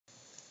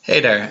Hey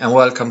there, and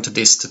welcome to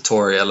this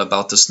tutorial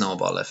about the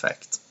snowball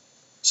effect.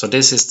 So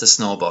this is the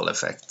snowball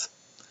effect.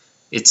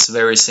 It's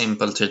very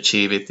simple to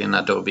achieve it in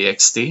Adobe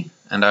XD,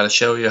 and I'll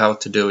show you how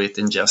to do it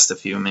in just a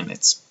few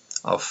minutes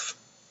of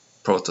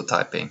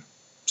prototyping,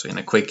 so in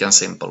a quick and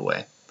simple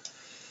way.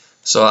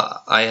 So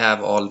I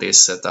have all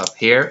this set up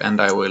here,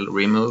 and I will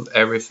remove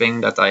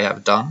everything that I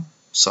have done.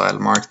 So I'll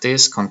mark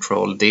this,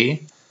 Control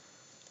D.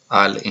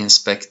 I'll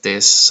inspect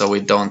this so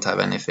we don't have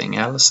anything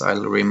else.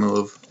 I'll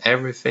remove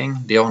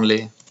everything. The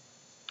only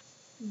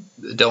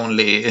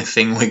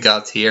thing we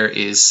got here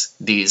is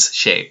these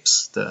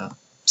shapes, the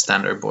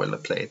standard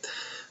boilerplate.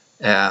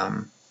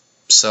 And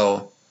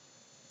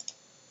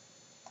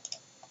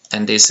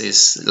this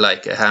is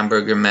like a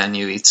hamburger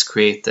menu. It's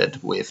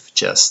created with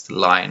just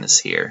lines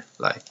here,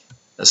 like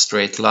a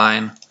straight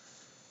line.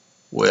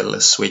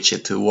 We'll switch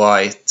it to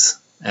white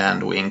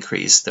and we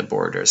increase the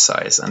border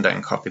size and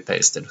then copy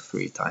paste it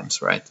 3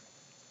 times, right?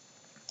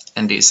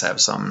 And these have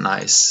some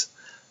nice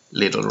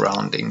little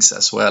roundings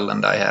as well,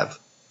 and I have,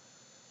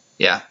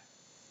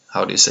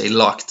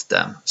 locked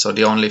them. So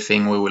the only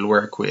thing we will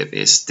work with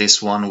is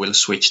this one will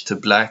switch to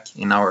black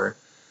in our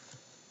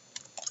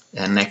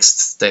next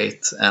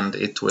state, and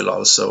it will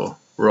also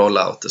roll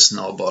out the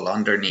snowball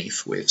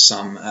underneath with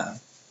some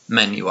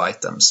menu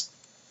items.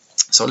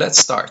 So let's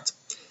start.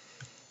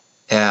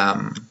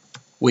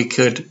 We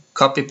could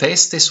copy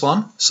paste this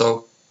one,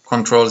 so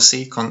Control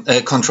D,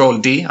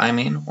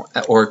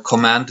 or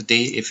Command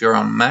D if you're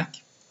on Mac.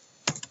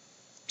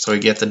 So we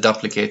get the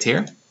duplicate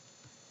here.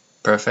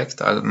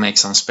 Perfect. I'll make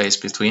some space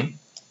between.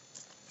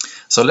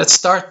 So let's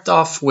start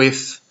off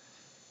with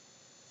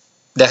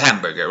the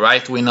hamburger,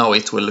 right? We know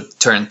it will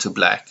turn to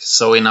black.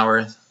 So in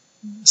our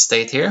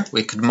state here,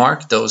 we could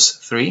mark those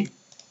 3.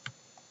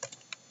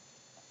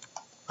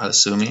 I'll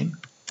zoom in.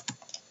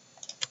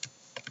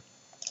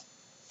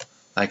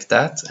 Like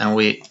that. And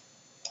we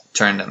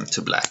turn them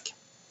to black.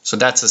 So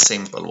that's a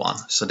simple one.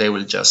 So they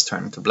will just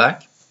turn to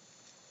black.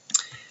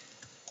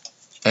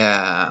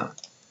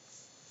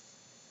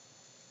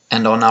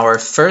 And on our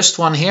first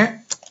one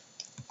here,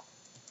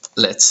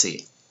 let's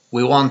see,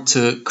 we want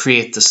to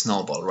create the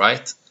snowball,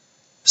 right?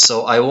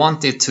 So I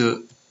want it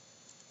to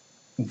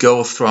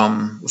go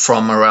from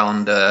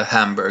around the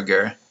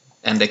hamburger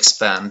and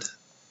expand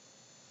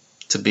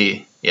to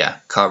be,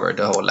 cover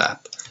the whole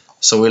app.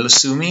 So we'll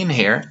zoom in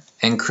here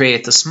and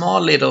create a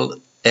small little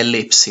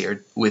ellipse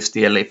here with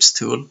the ellipse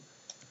tool.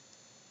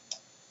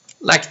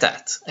 Like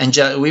that. And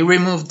we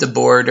remove the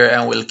border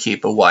and we'll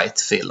keep a white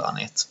fill on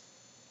it.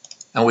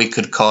 And we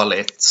could call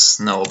it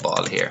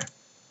snowball here.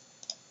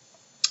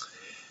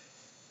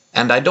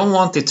 And I don't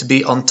want it to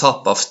be on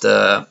top of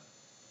the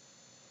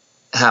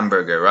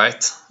hamburger,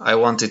 right? I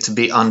want it to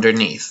be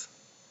underneath,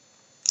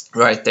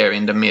 right there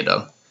in the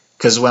middle.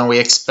 Because when we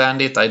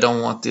expand it, I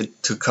don't want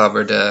it to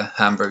cover the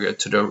hamburger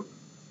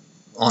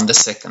on the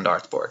second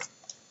artboard.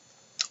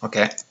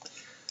 Okay.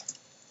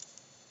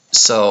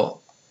 So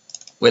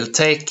we'll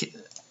take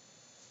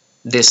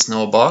this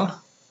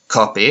snowball,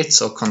 copy it,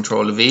 so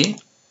Control V.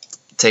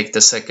 Take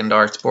the second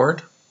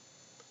artboard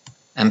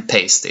and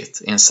paste it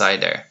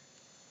inside there.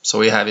 So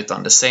we have it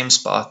on the same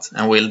spot,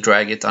 and we'll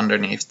drag it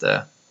underneath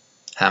the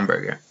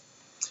hamburger.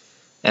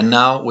 And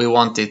now we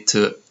want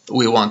to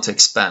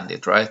expand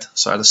it, right?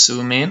 So I'll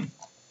zoom in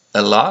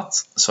a lot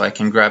so I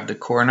can grab the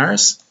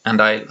corners, and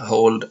I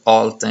hold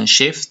Alt and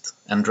Shift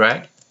and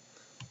drag.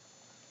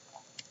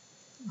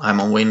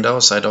 I'm on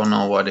Windows, I don't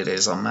know what it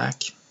is on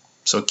Mac.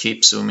 So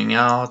keep zooming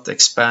out,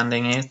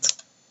 expanding it.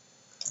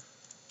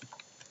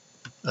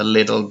 A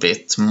little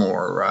bit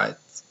more, right?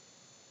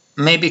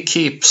 Maybe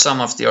keep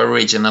some of the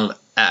original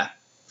app.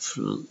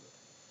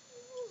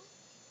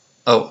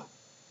 Oh,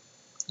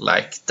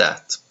 like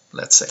that,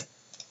 let's say.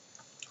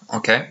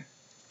 Okay.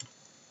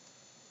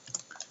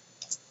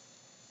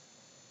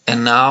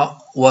 And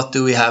now, what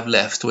do we have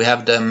left? We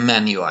have the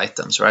menu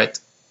items, right?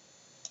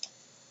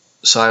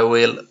 So I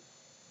will,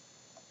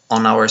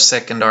 on our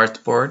second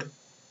artboard,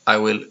 I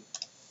will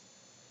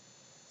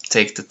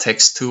take the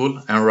text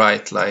tool and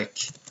write like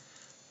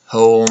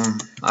home,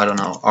 I don't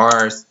know,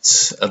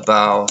 art,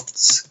 about,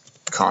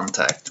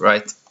 contact,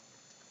 right?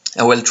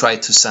 And we'll try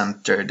to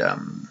center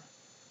them,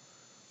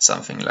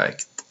 something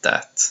like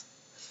that.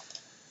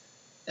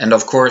 And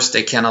of course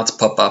they cannot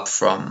pop up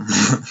from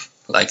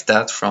like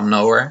that from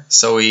nowhere.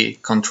 So we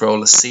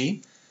Control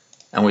C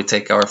and we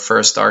take our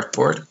first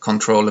artboard,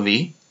 Control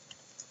V.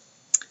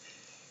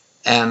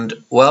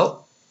 And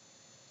well,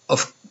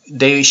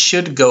 they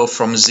should go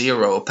from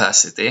 0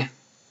 opacity,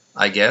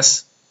 I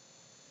guess.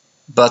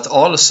 But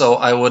also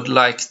I would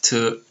like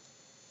to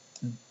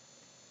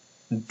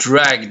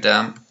drag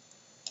them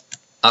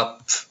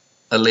up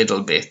a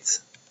little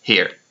bit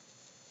here.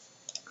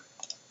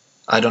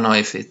 I don't know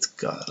if it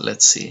got,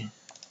 let's see.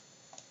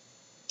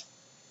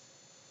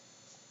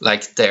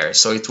 Like there,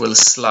 so it will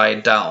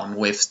slide down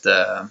with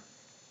the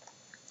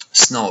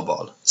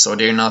snowball. So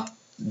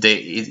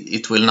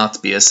it will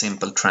not be a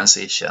simple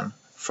transition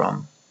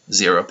from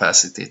 0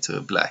 opacity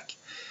to black.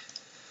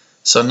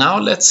 So now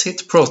let's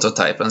hit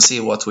prototype and see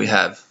what we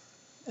have.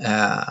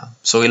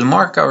 So we'll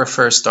mark our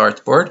first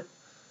artboard,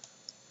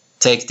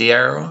 take the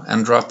arrow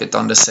and drop it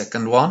on the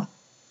second one,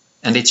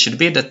 and it should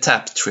be the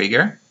tap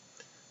trigger.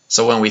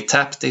 So when we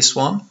tap this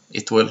one,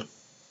 it will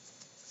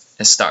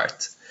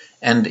start.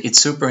 And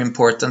it's super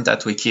important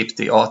that we keep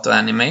the auto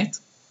animate.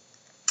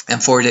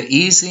 And for the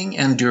easing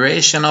and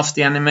duration of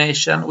the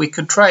animation, we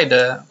could try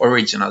the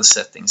original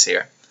settings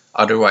here.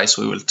 Otherwise,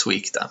 we will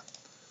tweak them.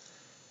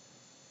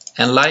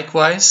 And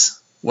likewise,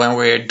 when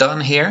we're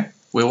done here,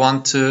 we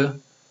want to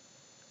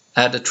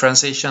add a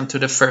transition to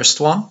the first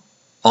one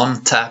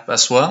on tap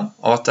as well.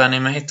 Auto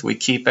animate, we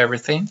keep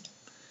everything.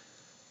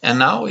 And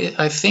now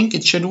I think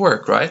it should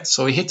work, right?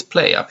 So we hit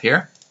play up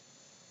here.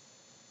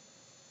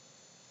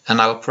 And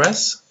I'll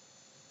press.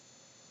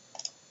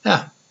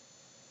 Yeah.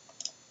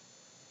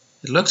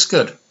 It looks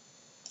good.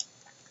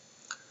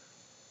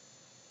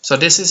 So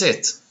this is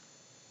it.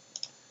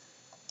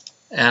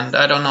 And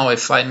I don't know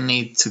if I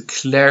need to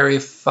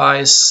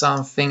clarify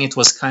something. It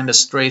was kind of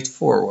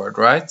straightforward,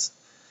 right?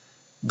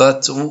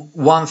 But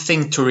one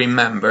thing to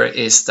remember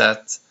is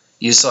that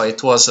you saw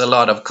it was a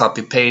lot of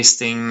copy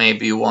pasting.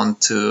 Maybe you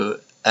want to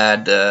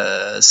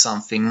add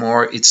something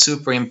more. It's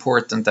super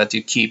important that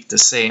you keep the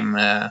same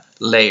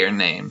layer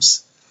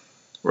names,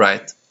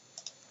 right?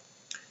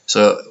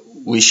 So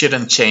we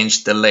shouldn't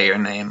change the layer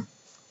name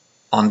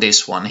on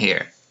this one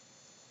here.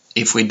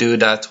 If we do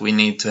that, we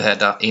need to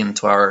head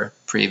into our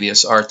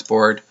previous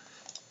artboard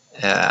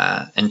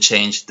and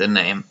change the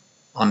name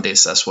on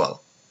this as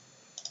well.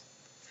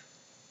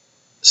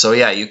 So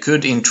yeah, you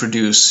could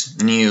introduce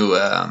new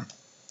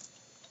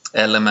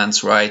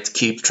elements, right?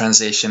 Keep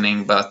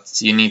transitioning,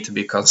 but you need to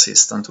be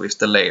consistent with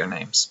the layer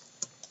names.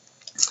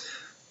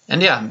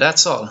 And yeah,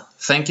 that's all.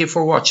 Thank you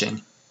for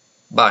watching.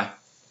 Bye.